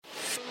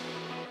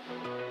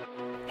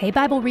Hey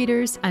Bible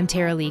readers, I'm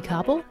Tara Lee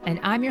Koppel, and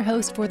I'm your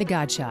host for The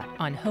God Shot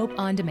on Hope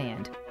on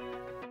Demand.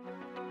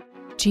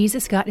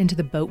 Jesus got into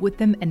the boat with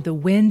them and the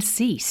wind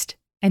ceased,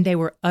 and they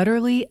were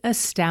utterly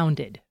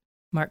astounded.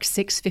 Mark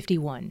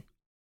 6:51.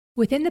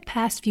 Within the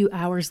past few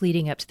hours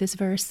leading up to this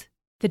verse,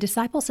 the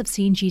disciples have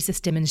seen Jesus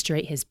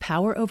demonstrate his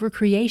power over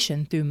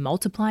creation through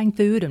multiplying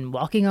food and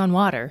walking on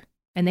water,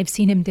 and they've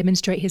seen him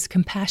demonstrate his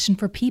compassion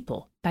for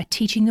people by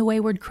teaching the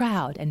wayward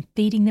crowd and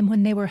feeding them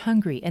when they were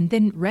hungry, and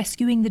then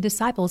rescuing the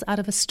disciples out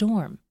of a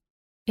storm.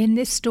 In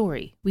this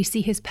story, we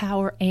see his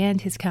power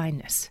and his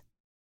kindness.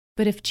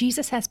 But if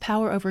Jesus has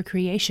power over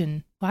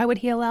creation, why would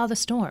he allow the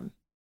storm?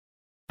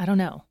 I don't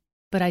know,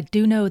 but I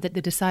do know that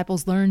the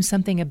disciples learned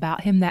something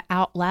about him that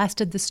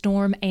outlasted the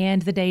storm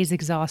and the day's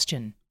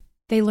exhaustion.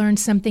 They learned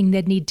something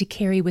they'd need to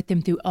carry with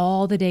them through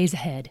all the days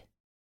ahead.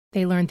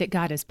 They learned that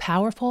God is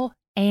powerful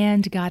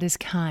and God is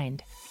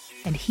kind,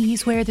 and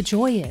he's where the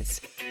joy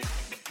is.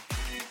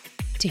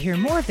 To hear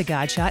more of The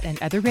God Shot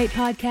and other great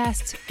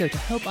podcasts, go to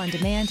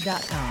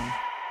hopeondemand.com.